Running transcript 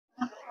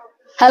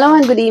Hello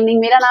and good evening.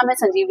 मेरा नाम है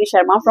संजीवनी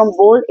शर्मा फ्रॉम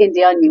बोल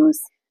इंडिया न्यूज।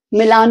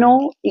 मिलानो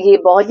ये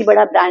बहुत ही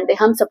बड़ा ब्रांड है,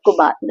 हम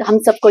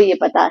सबको ये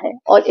पता है,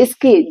 और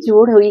इसकी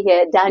जुड़ हुई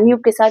है डैन्यूब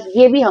के साथ,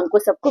 ये भी हमको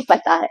सबको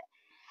पता है।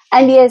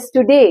 एंड यस,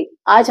 टुडे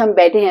आज हम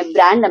बैठे हैं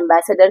ब्रांड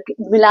एम्बेसडर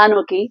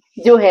मिलानो की,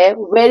 जो है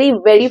very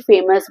very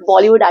famous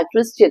Bollywood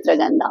actress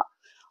Chitragandha.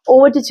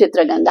 Over to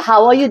Chitragandha,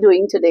 how are you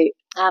doing today?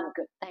 I'm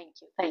good.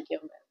 Thank you.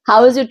 How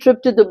was your trip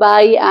to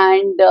Dubai,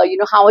 and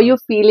how are you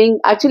feeling?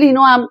 Actually,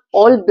 I'm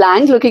all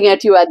blank looking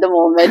at you at the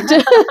moment.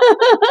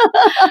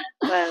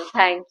 Well,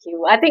 thank you.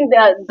 I think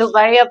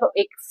Dubai अब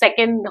एक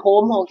second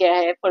home हो गया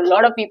है for a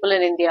lot of people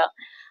in India.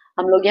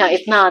 हम लोग यहाँ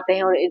इतना आते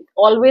हैं और it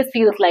always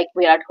feels like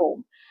we're at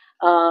home.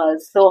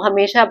 So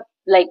हमेशा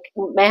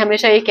मैं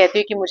हमेशा ये कहती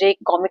हूँ कि मुझे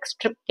एक comic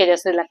strip के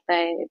जैसे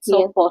लगता है. It's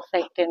so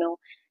perfect,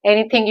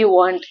 Anything you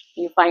want,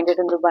 you find it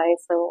in Dubai.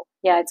 So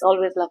yeah, it's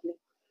always lovely.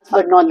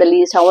 But not the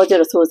least, how was your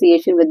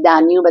association with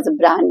Danube as a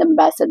brand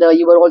ambassador?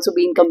 You were also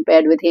being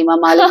compared with Hema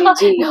Malini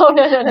ji. No.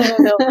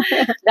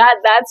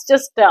 That's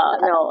just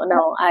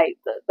no.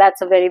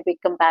 That's a very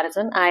big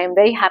comparison. I am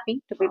very happy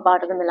to be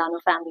part of the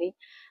Milano family.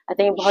 I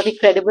think बहुत ही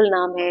credible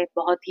नाम है,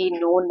 बहुत ही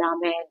known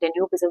नाम है.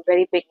 Danube is a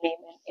very big name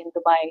in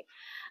Dubai.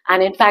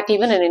 And in fact,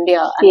 even in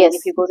India, I mean,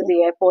 if you go to the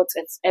airports,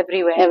 it's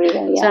everywhere.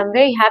 Yeah. So I'm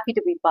very happy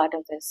to be part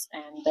of this,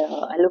 and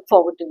I look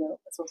forward to the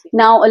association.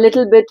 Now, a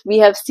little bit, we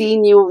have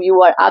seen you. You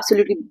are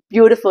absolutely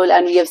beautiful,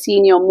 and we have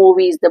seen your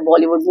movies, the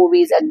Bollywood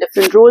movies, and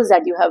different roles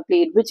that you have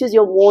played. Which is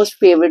your most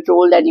favorite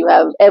role that you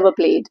have ever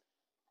played?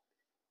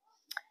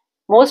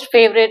 Most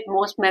favorite,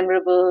 most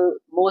memorable,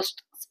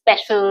 most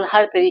special,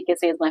 हर तरीके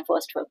से is my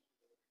first film.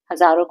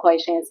 हजारों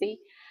ख्वाहिशें ऐसी.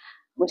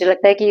 मुझे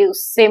लगता है कि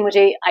उससे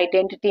मुझे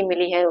आइडेंटिटी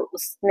मिली है.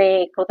 उसने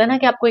एक होता है ना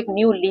कि आपको एक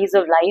new lease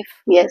of life.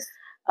 Yes.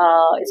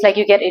 It's like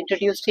you get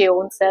introduced to your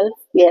own self.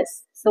 Yes.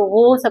 सो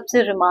वो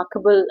सबसे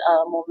रिमार्केबल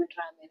मोमेंट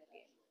रहा मेरे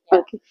लिए.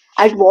 Okay.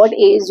 At what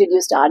as did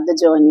you start the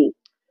journey?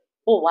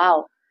 Oh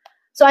wow.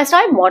 So I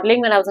started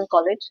modelling when I was in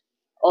college,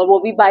 और वो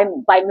भी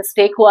by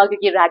mistake हुआ,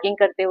 क्योंकि रैगिंग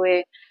करते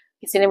हुए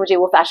किसी ने मुझे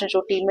वो फैशन शो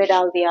टीम में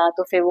डाल दिया,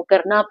 तो फिर वो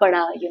करना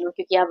पड़ा,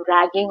 क्योंकि अब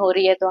रैगिंग हो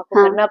रही है तो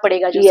आपको करना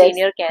पड़ेगा जो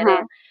सीनियर कह रहे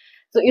हैं.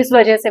 तो इस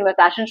वजह से मैं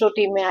फैशन शो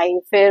टीम में आई.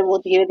 फिर वो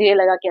धीरे धीरे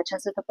लगा कि अच्छा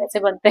से तो पैसे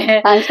बनते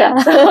हैं,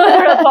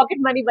 थोड़ा पॉकेट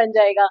मनी बन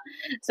जाएगा.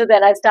 So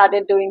then I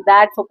started doing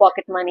that for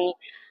pocket money.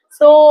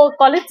 So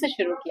college से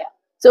शुरू किया.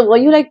 So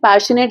were you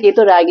passionate? ये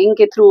तो ragging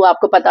के through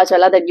आपको पता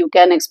चला that you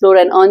can explore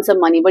and earn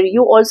some money. Were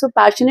you also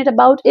passionate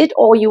about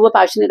it, or you were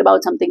passionate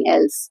about something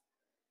else?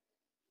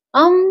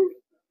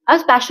 I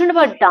was passionate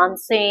about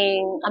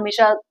dancing.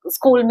 हमेशा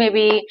school में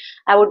भी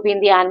I would be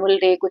in the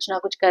annual day, कुछ ना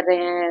कुछ कर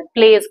रहे हैं,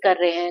 plays कर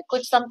रहे हैं,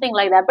 कुछ something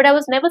like that. But I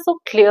was never so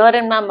clear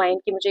in my mind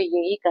कि मुझे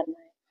यही करना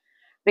है.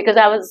 Because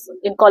I was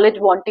in college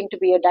wanting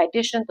to be a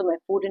dietitian, तो मैं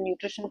food and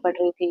nutrition पढ़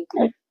रही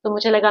थी. तो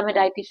मुझे लगा मैं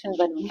dietitian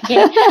बनूंगी.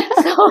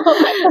 So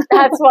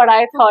that's what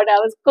I thought. I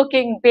was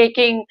cooking,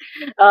 baking,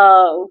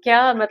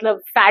 क्या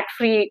मतलब fat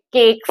free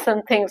cakes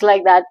and things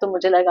like that. तो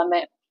मुझे लगा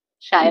मैं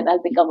शायद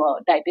I'll become a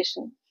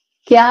dietitian.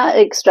 क्या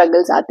एक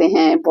स्ट्रगल्स आते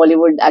हैं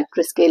बॉलीवुड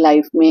एक्ट्रेस के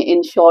लाइफ में?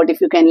 In short,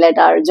 if you can let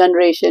our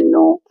generation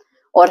no,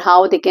 और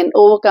how they can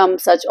overcome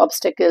such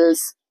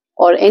obstacles,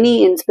 और any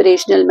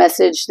inspirational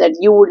message that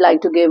you would like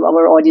to give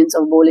our audience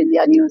of बोल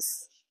India news.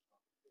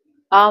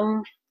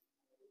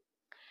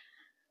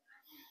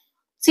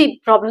 सी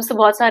problems तो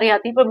बहुत सारी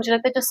आती हैं, पर मुझे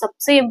लगता है जो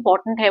सबसे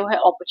इम्पोर्टेंट है वो है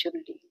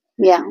opportunity.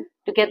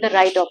 To get the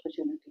right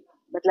opportunity.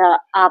 मतलब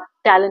आप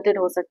टैलेंटेड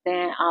हो सकते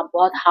हैं, आप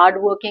बहुत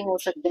हार्ड वर्किंग हो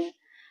सकते हैं,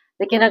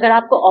 लेकिन अगर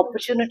आपको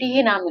अपॉर्चुनिटी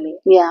ही ना मिले,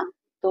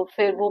 तो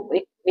फिर वो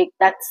एक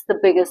that's the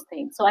biggest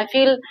thing. So I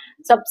feel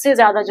सबसे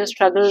ज्यादा जो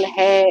स्ट्रगल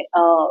है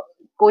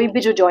कोई भी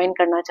जो ज्वाइन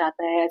करना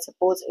चाहता है,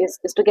 suppose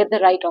is to get the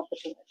right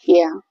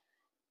opportunity.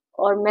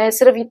 और मैं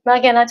सिर्फ इतना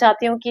कहना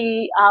चाहती हूँ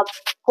कि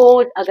आपको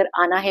अगर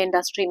आना है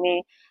इंडस्ट्री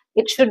में,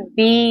 it should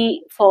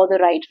be for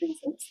the right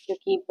reasons,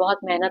 क्योंकि बहुत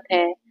मेहनत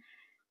है.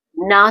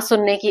 ना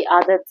सुनने की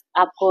आदत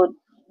आपको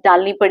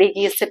डालनी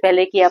पड़ेगी इससे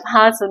पहले कि आप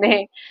हाँ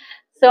सुने.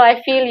 So I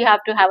feel you have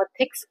to have a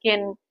thick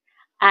skin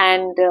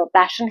and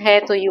passion है,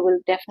 तो you will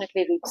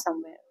definitely reach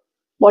somewhere.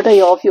 What are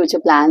your future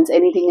plans?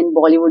 Anything in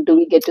Bollywood? Do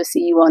we get to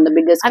see you on the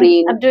bigger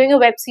screen? I'm doing a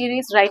web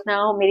series right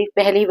now. मेरी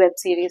पहली web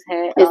series है.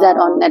 Is that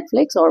on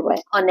Netflix or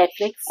where? On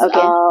Netflix.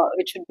 Okay.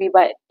 It should be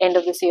by end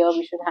of this year.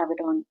 We should have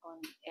it on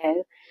air.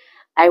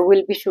 I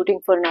will be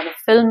shooting for another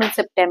film in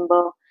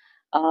September,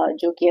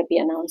 जो कि अभी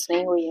announce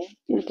नहीं हुई है.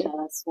 Okay.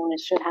 Soon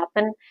it should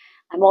happen.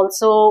 I'm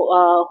also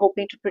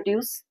hoping to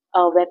produce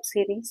a web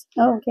series.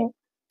 Oh, okay.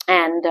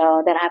 And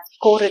that I have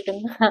co-written.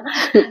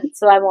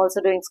 So I'm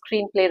also doing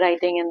screenplay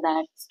writing in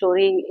that.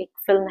 Story एक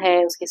film है,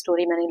 उसकी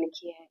story मैंने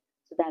लिखी है.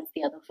 So that's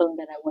the other film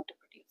that I want to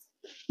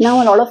produce. Now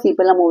a lot of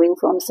people are moving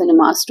from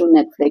cinemas to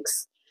Netflix.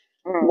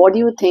 What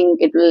do you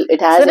think it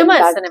has cinema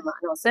impact? is cinema.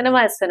 No,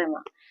 cinema is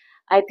cinema.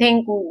 I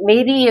think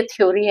मेरी ये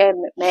theory है,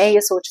 मैं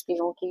ये सोचती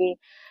हूँ कि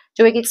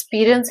जो एक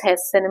experience है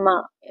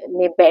cinema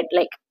में बैठ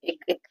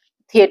एक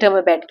theater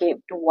में बैठ के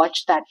to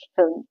watch that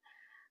film,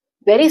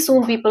 very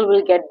soon people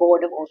will get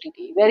bored of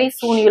OTT. Very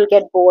soon you'll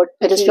get bored.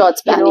 It is short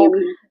span, you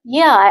mean?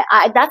 Yeah,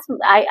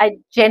 I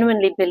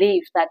genuinely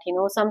believe that,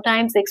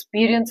 sometimes the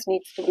experience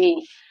needs to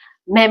be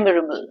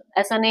memorable.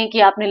 ऐसा नहीं कि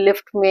आपने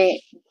lift में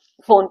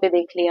phone पे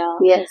देख लिया,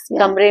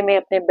 कमरे में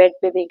अपने बेड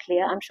पे देख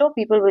लिया. I'm sure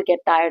people will get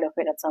tired of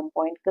it at some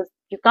point because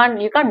you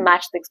can't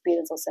match the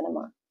experience of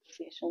cinema.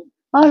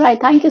 All right,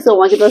 thank you so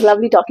much. It was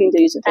lovely talking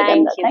to you,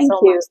 Chitrangada.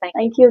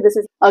 Thank you. This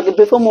is okay.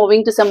 Before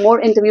moving to some more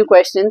interview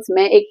questions,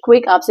 मैं एक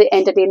quick आपसे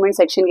entertainment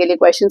section के लिए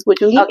questions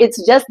पूछूंगी. Okay.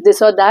 It's just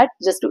this or that,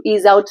 just to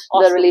ease out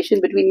the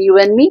relation between you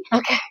and me.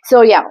 Okay.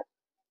 So yeah,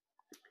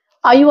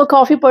 are you a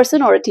coffee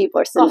person or a tea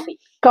person? Coffee.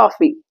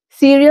 Coffee.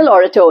 Cereal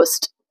or a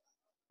toast?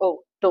 Oh,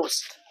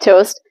 toast.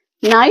 Toast.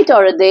 Night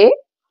or a day?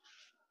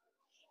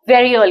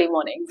 Very early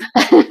mornings.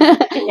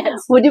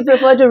 Yes. Would you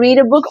prefer to read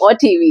a book or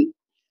TV?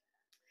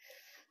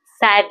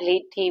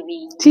 Sadly, TV.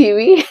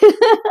 TV.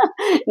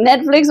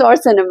 Netflix or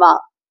cinema?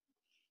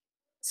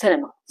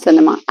 Cinema.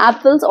 Cinema.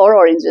 Apples or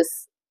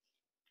oranges?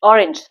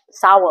 Orange.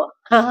 Sour.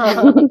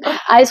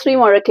 Ice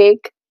cream or a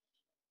cake?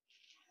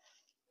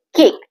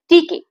 Cake.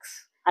 Tea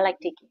cakes. I like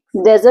tea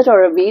cakes. Desert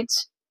or a beach?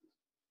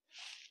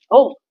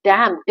 Oh,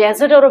 damn.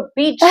 Desert or a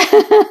beach?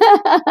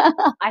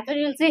 I thought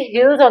you'll say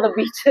hills or the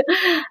beach.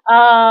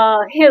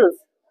 Hills.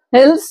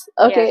 Hills?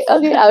 Okay, yes.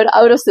 Okay.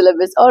 Out of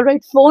syllabus. All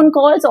right. Phone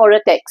calls or a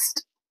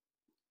text?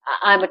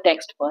 I'm a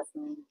text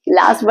person.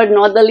 Last but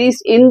not the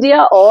least,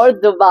 India or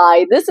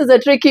Dubai? This is a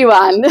tricky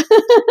one.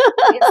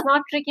 It's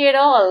not tricky at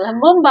all.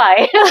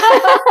 Mumbai.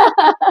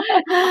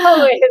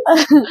 Always.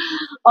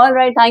 All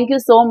right. Thank you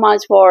so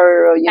much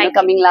for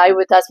coming live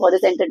with us for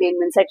this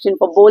entertainment section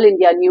for Bowl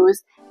India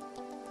News.